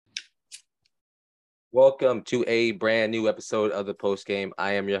Welcome to a brand new episode of the Post Game.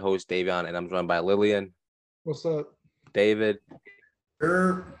 I am your host, Davion, and I'm joined by Lillian. What's up? David.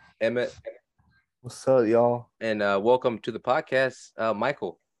 Emmett. What's up, y'all? And welcome to the podcast,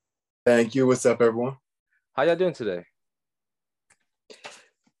 Michael. Thank you. What's up, everyone? How y'all doing today?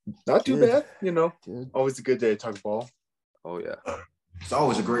 Not too bad. You know, Good. always a good day to talk ball. Oh, yeah. It's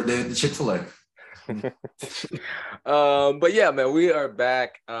always a great day at the Chick-fil-A. But yeah, man, we are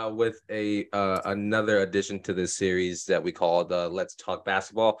back with another addition to this series that we called Let's Talk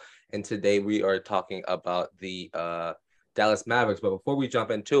Basketball. And today we are talking about the Dallas Mavericks. But before we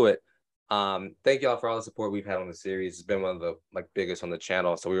jump into it, thank y'all for all the support we've had on the series. It's been one of the biggest on the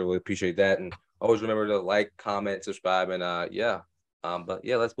channel, so we really appreciate that. And always remember to like, comment, subscribe, and but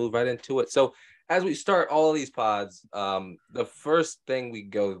yeah, let's move right into it. So as we start all of these pods, the first thing we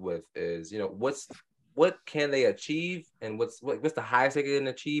go with is, what can they achieve, and what's the highest they can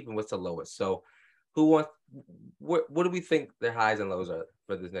achieve, and what's the lowest. So what do we think their highs and lows are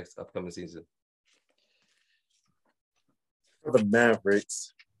for this next upcoming season? For the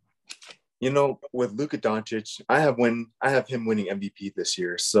Mavericks, with Luka Doncic, I have him winning MVP this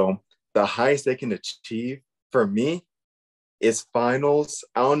year. So the highest they can achieve for me is finals.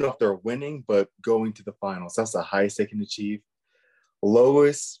 I don't know if they're winning, but going to the finals. That's the highest they can achieve.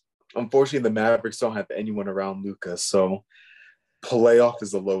 Lowest, unfortunately, the Mavericks don't have anyone around Luka, so playoff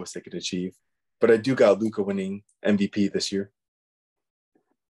is the lowest they could achieve. But I do got Luka winning MVP this year.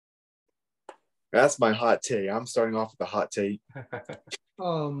 That's my hot take. I'm starting off with a hot take.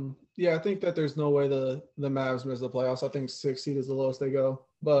 Yeah, I think that there's no way the Mavs miss the playoffs. I think 6 seed is the lowest they go.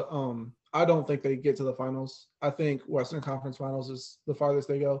 But I don't think they get to the finals. I think Western Conference Finals is the farthest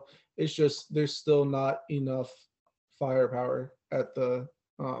they go. It's just there's still not enough firepower at the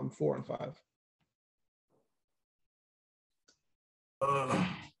 4 and 5.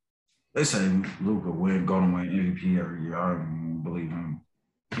 They say Luka going to win MVP every year. I don't believe him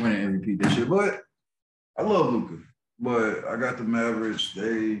winning MVP this year, but I love Luka. But I got the Mavericks.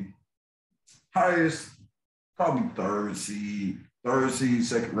 They highest, probably third seed,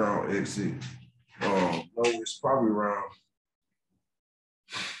 second round exit. Lowest, probably around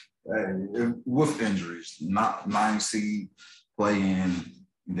with injuries, not 9 seed play in.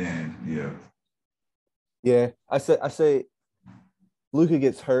 Then Yeah, I say Luka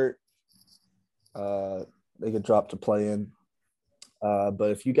gets hurt. They could drop to play in.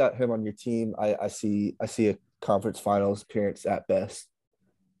 But if you got him on your team, I see a conference finals appearance at best.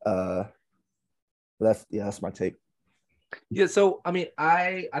 That's my take. Yeah, so I mean,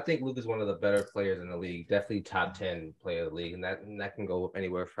 I think Luka's one of the better players in the league, definitely top 10 player of the league, and that can go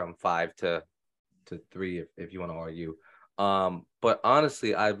anywhere from 5 to 3 if you want to argue. But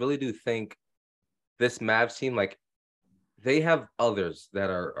honestly, I really do think this Mavs team, they have others that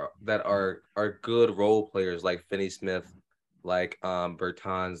are good role players, like Finney Smith, like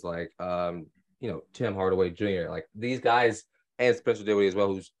Bertans, like Tim Hardaway Jr. Like these guys, and Spencer Dinwiddie as well,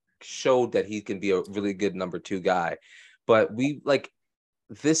 who's showed that he can be a really good number 2 guy. But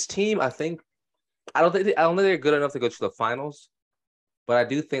this team, I don't think they're good enough to go to the finals, but I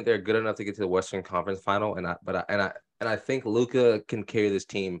do think they're good enough to get to the Western Conference final. And I think Luka can carry this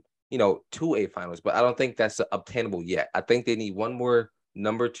team, to a finals, but I don't think that's obtainable yet. I think they need one more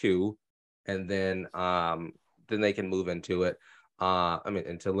number 2, and then they can move into it.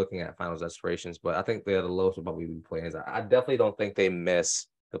 Into looking at finals aspirations. But I think they're the lowest of what we would play. I definitely don't think they miss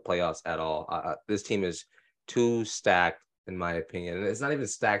the playoffs at all. This team is too stacked, in my opinion. And it's not even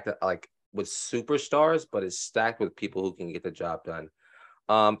stacked with superstars, but it's stacked with people who can get the job done.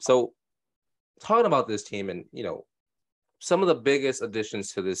 So talking about this team and, some of the biggest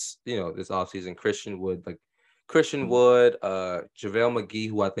additions to this, this offseason, Christian Wood, JaVale McGee,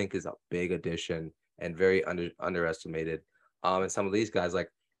 who I think is a big addition and very underestimated. And some of these guys,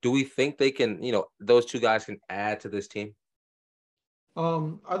 do we think they can, those 2 guys can add to this team?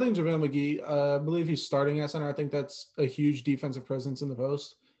 I think JaVale McGee, I believe he's starting at center. I think that's a huge defensive presence in the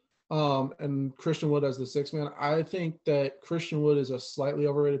post. And Christian Wood as the 6th man. I think that Christian Wood is a slightly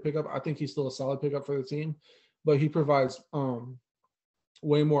overrated pickup. I think he's still a solid pickup for the team, but he provides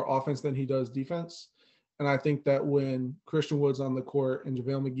way more offense than he does defense. And I think that when Christian Wood's on the court and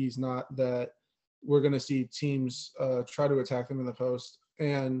JaVale McGee's not, that we're going to see teams try to attack them in the post.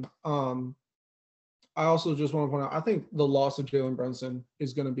 And I also just want to point out, I think the loss of Jalen Brunson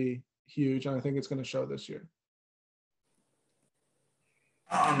is going to be huge, and I think it's going to show this year.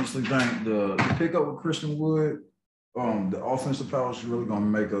 I honestly think the pickup with Christian Wood, the offensive power is really going to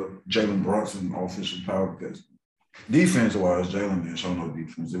make up Jalen Brunson offensive power, because defense-wise, Jalen didn't show no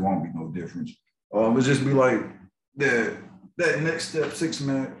defense. There won't be no difference. It'll just be like that next step, six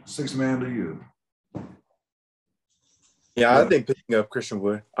man of the year. Yeah, I Yeah. think picking up Christian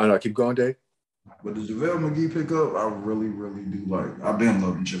Wood. I don't know. Keep going, Dave. But the JaVale McGee pickup, I really, really do like. I've been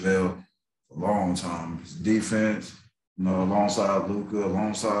loving JaVale for a long time. His defense, alongside Luka,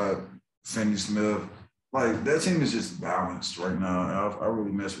 alongside Finney Smith. Like, that team is just balanced right now. I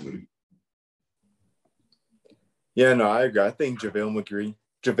really mess with it. Yeah, no, I agree. I think JaVale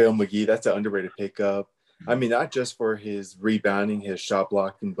McGee, that's an underrated pickup. I mean, not just for his rebounding, his shot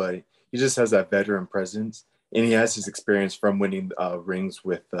blocking, but he just has that veteran presence, and he has his experience from winning rings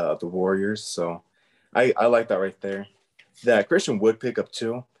with the Warriors. So, I like that right there. That Christian Wood pickup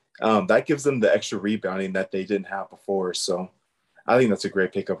too. That gives them the extra rebounding that they didn't have before. So, I think that's a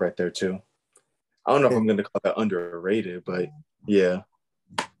great pickup right there too. I don't know if I'm going to call that underrated, but yeah.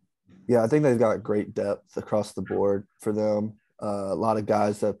 Yeah, I think they've got great depth across the board for them. A lot of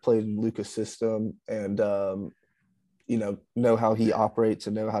guys that played in Luca's system and know how he operates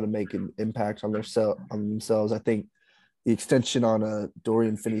and know how to make an impact on themselves. I think the extension on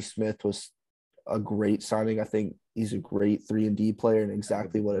Dorian Finney-Smith was a great signing. I think he's a great 3-and-D player and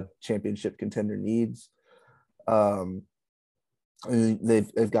exactly what a championship contender needs.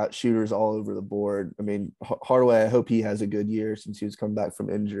 They've got shooters all over the board. I mean, Hardaway, I hope he has a good year since he was coming back from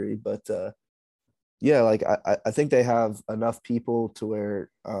injury. But yeah, like I think they have enough people to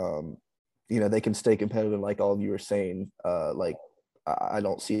where they can stay competitive. Like all of you were saying, like I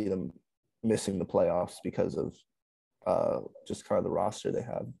don't see them missing the playoffs because of just kind of the roster they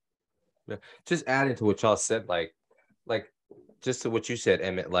have. Yeah. Just adding to what y'all said, like just to what you said,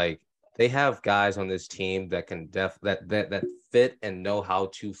 Emmett, like they have guys on this team that can that fit and know how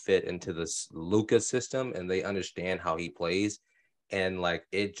to fit into this Luka system, and they understand how he plays, and like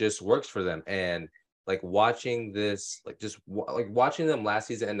it just works for them. And like watching this, like like watching them last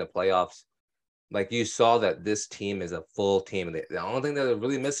season in the playoffs, like you saw that this team is a full team, and the only thing that they're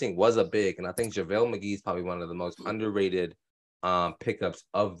really missing was a big. And I think JaVale McGee is probably one of the most underrated pickups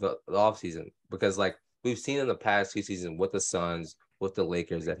of the offseason, because like we've seen in the past 2 seasons with the Suns, with the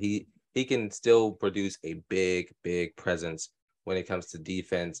Lakers, that he can still produce a big presence when it comes to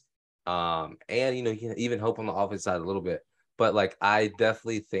defense. And he can even help on the offense side a little bit. But like I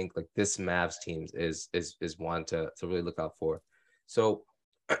definitely think like this Mavs team is one to really look out for. So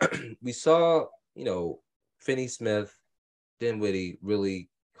we saw, Finney Smith, Dinwiddie really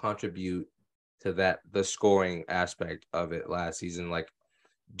contribute to the scoring aspect of it last season. Like,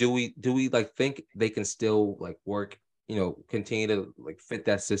 do we like think they can still like work, continue to like fit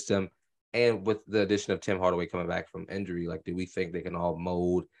that system? And with the addition of Tim Hardaway coming back from injury, like, do we think they can all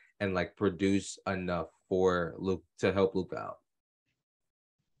mold and like produce enough for Luke to help Luke out?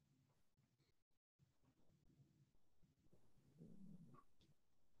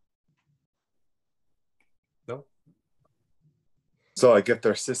 No. So, like, if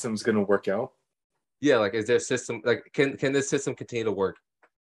their system's going to work out. Yeah, like is their system like can this system continue to work?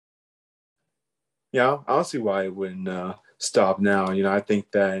 Yeah, I don't see why it wouldn't stop now. I think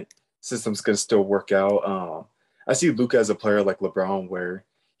that system's going to still work out. I see Luka as a player like LeBron, where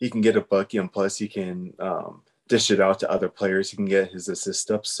he can get a bucket and plus he can dish it out to other players. He can get his assist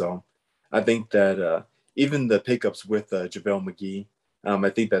up. So I think that even the pickups with JaVale McGee, I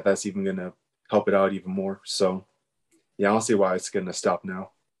think that that's even going to help it out even more. So, yeah, I don't see why it's going to stop now.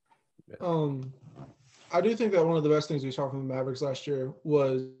 I do think that one of the best things we saw from the Mavericks last year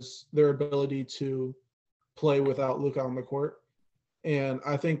was their ability to play without Luka on the court. And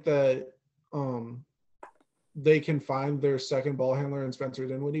I think that they can find their second ball handler in Spencer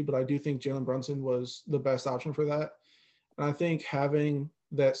Dinwiddie, but I do think Jalen Brunson was the best option for that. And I think having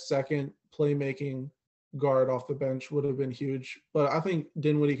that second playmaking guard off the bench would have been huge. But I think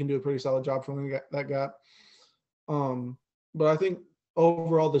Dinwiddie can do a pretty solid job filling that gap. But I think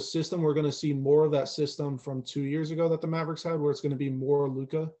overall the system, we're going to see more of that system from 2 years ago that the Mavericks had, where it's going to be more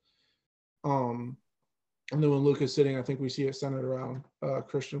Luka. And then when Luka's sitting, I think we see it centered around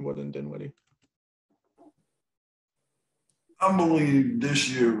Christian Wood and Dinwiddie. I believe this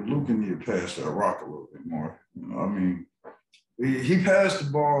year Luka need to pass that rock a little bit more. I mean, he passed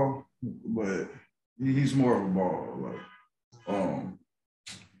the ball, but he's more of a ball.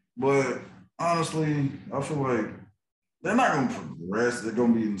 But honestly, I feel like they're not going to progress. They're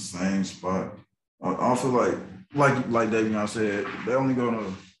going to be in the same spot. I feel like Davion said, they're only going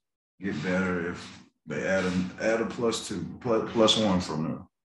to get better if they add a plus one from them.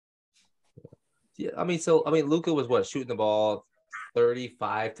 Yeah, I mean, Luka was shooting the ball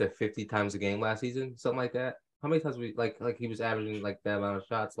 35 to 50 times a game last season, something like that. How many times like he was averaging like that amount of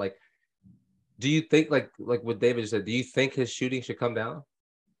shots? Like, do you think like what David said? Do you think his shooting should come down?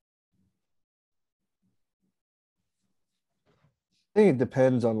 I think it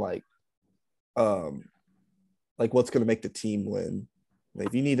depends on like what's going to make the team win. Like,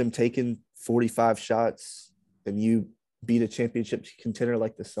 if you need him taking 45 shots and you beat a championship contender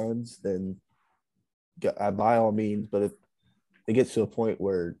like the Suns, then by all means. But if it gets to a point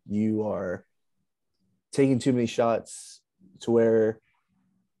where you are taking too many shots to where,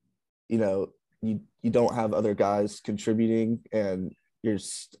 you know, you don't have other guys contributing and you're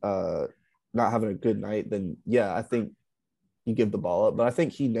not having a good night, then yeah, I think you give the ball up. But I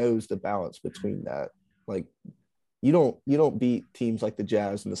think he knows the balance between that. Like, you don't beat teams like the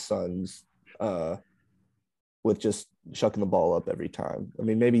Jazz and the Suns with just chucking the ball up every time. I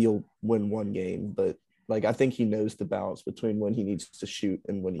mean, maybe you'll win one game, but like, I think he knows the balance between when he needs to shoot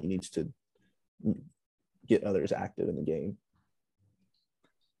and when he needs to get others active in the game.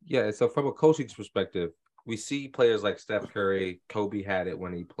 Yeah, so from a coaching's perspective, we see players like Steph Curry, Kobe had it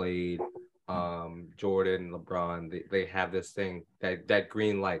when he played, Jordan, LeBron. They have this thing, that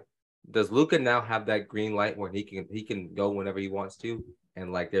green light. Does Luka now have that green light where he can go whenever he wants to,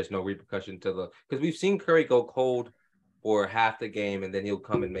 and like there's no repercussion to because we've seen Curry go cold for half the game and then he'll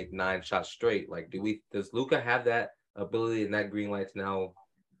come and make 9 shots straight. Like, does Luka have that ability and that green light to now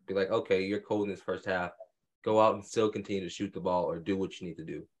be like, okay, you're cold in this first half, go out and still continue to shoot the ball or do what you need to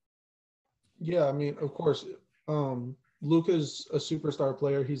do? Yeah, I mean, of course, Luka's a superstar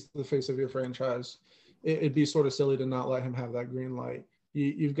player. He's the face of your franchise. It'd be sort of silly to not let him have that green light.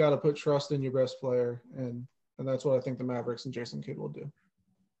 You've got to put trust in your best player, and that's what I think the Mavericks and Jason Kidd will do.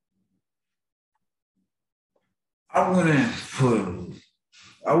 I wouldn't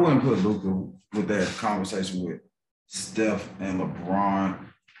put Luka with that conversation with Steph and LeBron,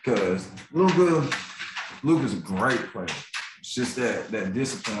 because Luka's a great player. It's just that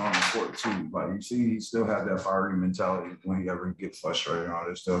discipline on the court too. Like, you see, he still has that fiery mentality when he ever gets frustrated and all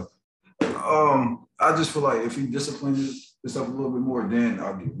this stuff. I just feel like if he disciplines himself a little bit more, then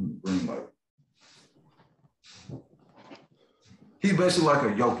I'll give him the green light. He's basically like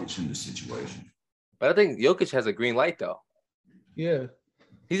a Jokic in this situation. But I think Jokic has a green light though. Yeah.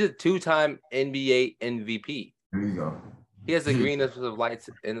 He's a 2-time NBA MVP. There you go. He has the greenest of lights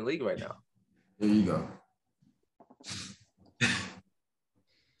in the league right now. There you go.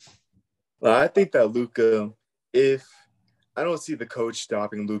 Well, I think that Luka, I don't see the coach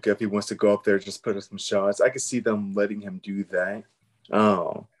stopping Luka if he wants to go up there just put up some shots. I could see them letting him do that.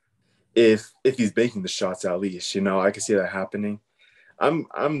 If he's making the shots at least, I could see that happening.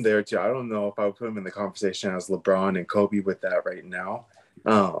 I'm there too. I don't know if I would put him in the conversation as LeBron and Kobe with that right now.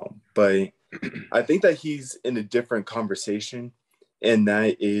 But I think that he's in a different conversation, and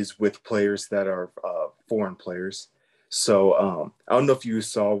that is with players that are foreign players. So I don't know if you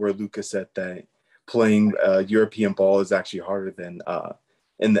saw where Luka said that playing European ball is actually harder than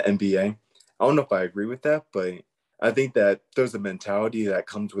in the NBA. I don't know if I agree with that, but I think that there's a mentality that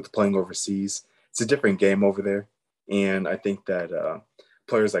comes with playing overseas. It's a different game over there. And I think that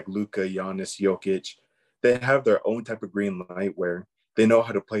players like Luka, Giannis, Jokic, they have their own type of green light where they know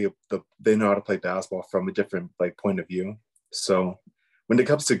how to play basketball from a different point of view. So when it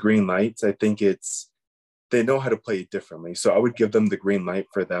comes to green lights, I think they know how to play it differently. So I would give them the green light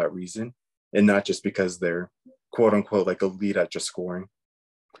for that reason, and not just because they're quote unquote elite at just scoring.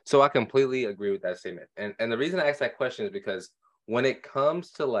 So I completely agree with that statement. And the reason I asked that question is because when it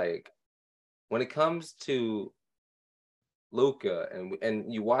comes to Luka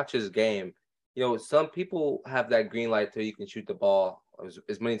and you watch his game, some people have that green light till you can shoot the ball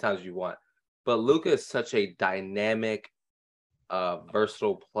as many times as you want. But Luka is such a dynamic,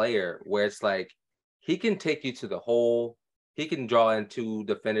 versatile player where it's like he can take you to the hole. He can draw in 2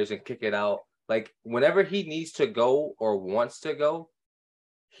 defenders and kick it out. Like, whenever he needs to go or wants to go,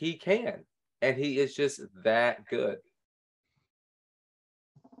 he can. And he is just that good.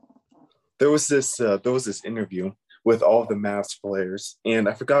 There was this interview with all of the Mavs players, and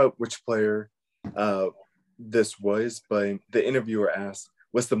I forgot which player this was, but the interviewer asked,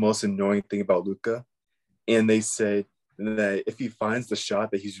 what's the most annoying thing about Luka? And they said that if he finds the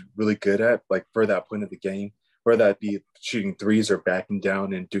shot that he's really good at, for that point of the game, whether that be shooting threes or backing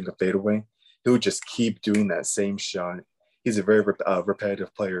down and doing a fadeaway, he would just keep doing that same shot. He's a very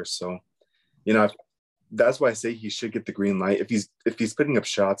repetitive player. So, that's why I say he should get the green light. If he's putting up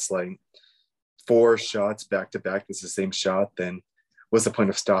shots 4 shots back to back, it's the same shot, then what's the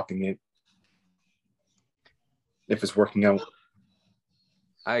point of stopping it if it's working out?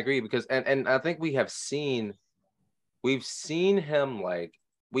 I agree because and I think we've seen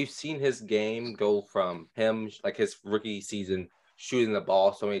his game go from him his rookie season shooting the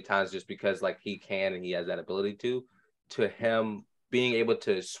ball so many times just because he can and he has that ability to him being able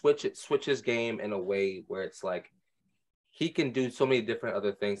to switch his game in a way where it's he can do so many different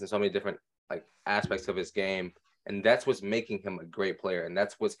other things and so many different aspects of his game And that's what's making him a great player. And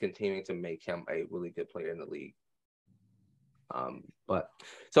that's what's continuing to make him a really good player in the league. But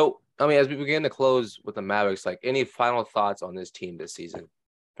so, I mean, as we begin to close with the Mavericks, like any final thoughts on this team this season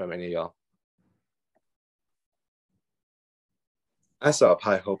from any of y'all? I still have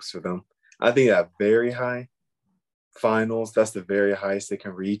high hopes for them. I think that very high finals, that's the very highest they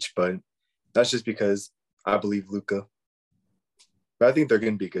can reach, but that's just because I believe Luka. But I think they're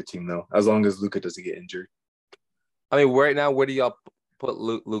going to be a good team, though, as long as Luka doesn't get injured. I mean, right now, where do y'all put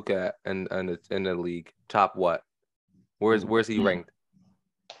Luka in the league? Top what? Where's he ranked?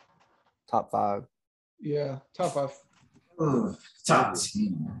 Top 5. Yeah, top 5. Top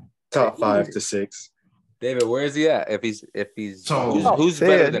 10. Top 5 to 6. David, where is he at? If he's So- who's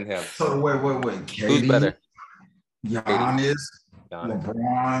better than him? So wait. KD, Who's better? Giannis,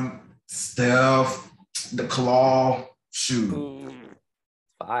 LeBron, Steph, the Claw. Shoot.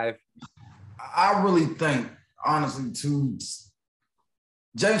 5. I really think, honestly, too,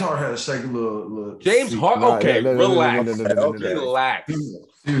 James Harden had a shaky little James Harden. Okay, relax. Okay. Relax.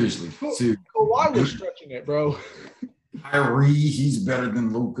 Seriously. Kawhi was stretching it, bro. Kyrie, he's better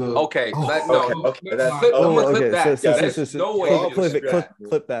than Luka. Okay, Oh, no. Okay. That's, Clip, I'm gonna Oh, clip okay. that. So, There's no way. Clip you clip just-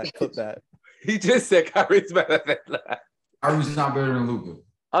 it. Clip that. He just said Kyrie's better than that. Kyrie's not better than Luka.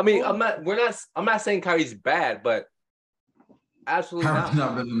 I mean, I'm not saying Kyrie's bad, but absolutely Kyrie's not.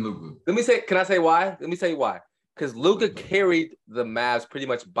 not better than Luka. Can I say why? Let me tell you why. Because Luka carried the Mavs pretty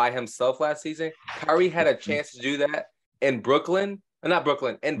much by himself last season. Kyrie had a chance to do that in Boston,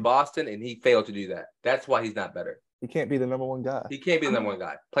 and he failed to do that. That's why he's not better. He can't be the number one guy. He can't be the number one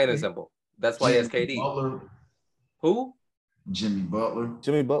guy. Plain and simple. That's why he has KD. Butler, Who? Jimmy Butler.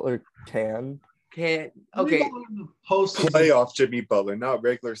 Jimmy Butler can. Can't. Okay. Postseason. playoff Jimmy Butler, not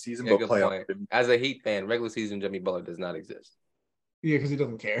regular season, Yeah, but good playoff point. Jimmy. As a Heat fan, regular season Jimmy Butler does not exist. Yeah, because he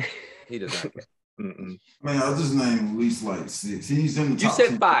doesn't care. He does not care. Mm-mm. Man, I just named at least like 6. He's in the You top said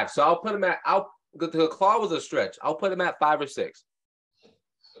 10. 5, so I'll put him at. The Claw was a stretch. I'll put him at 5 or 6.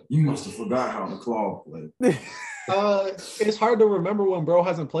 You must have forgot how the Claw played. It's hard to remember when bro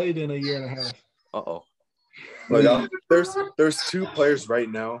hasn't played in a year and a half. Uh-oh. But there's 2 players right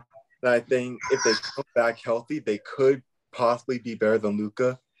now that I think if they come back healthy, they could possibly be better than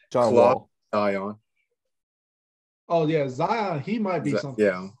Luka. John Claw, Wall. Zion. Oh yeah, Zion, he might be something.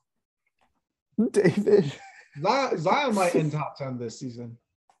 Yeah. David. Zion might end top 10 this season.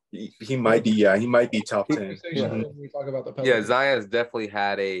 He might be. Yeah, he might be top 10. Conversation when we talk about the Yeah, Pelicans. Zion's definitely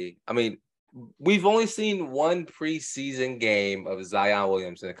had a. I mean, we've only seen one preseason game of Zion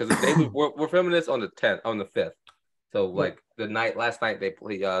Williamson because we're filming this on the 5th. So like last night they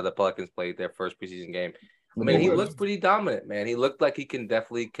played the Pelicans played their first preseason game. I mean, he looked pretty dominant, man. He looked like he can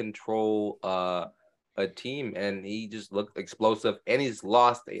definitely control a team, and he just looked explosive. And he's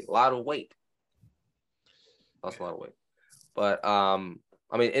lost a lot of weight. But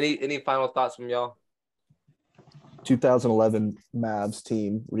I mean, any final thoughts from y'all? 2011 Mavs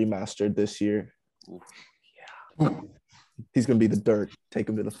team remastered this year. Oof, yeah. He's going to be the Dirk, take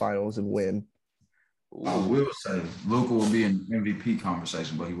him to the finals and win. I will say Luka will be in MVP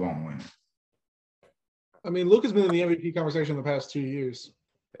conversation, but he won't win it. I mean, Luka's been in the MVP conversation the past 2 years.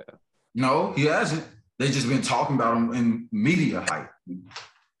 Yeah. No, he hasn't. They just been talking about him in media hype.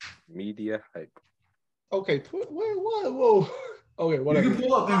 Media hype. Okay, whoa. Okay, You whatever. can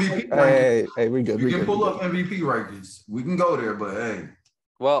pull up MVP rankings. Hey, we good. You We can good. pull up MVP rankings. We can go there, but hey,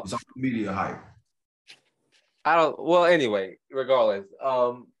 Well, it's all media hype. anyway, regardless,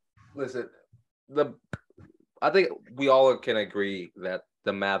 listen, I think we all can agree that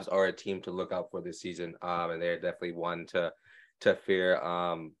the Mavs are a team to look out for this season. And they're definitely one to fear.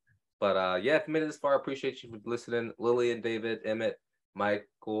 But if you made it this far, I appreciate you for listening. Lily and David, Emmett,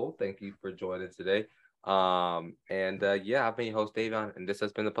 Michael, thank you for joining today. I've been your host, Davion, and this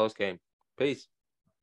has been the post game. Peace.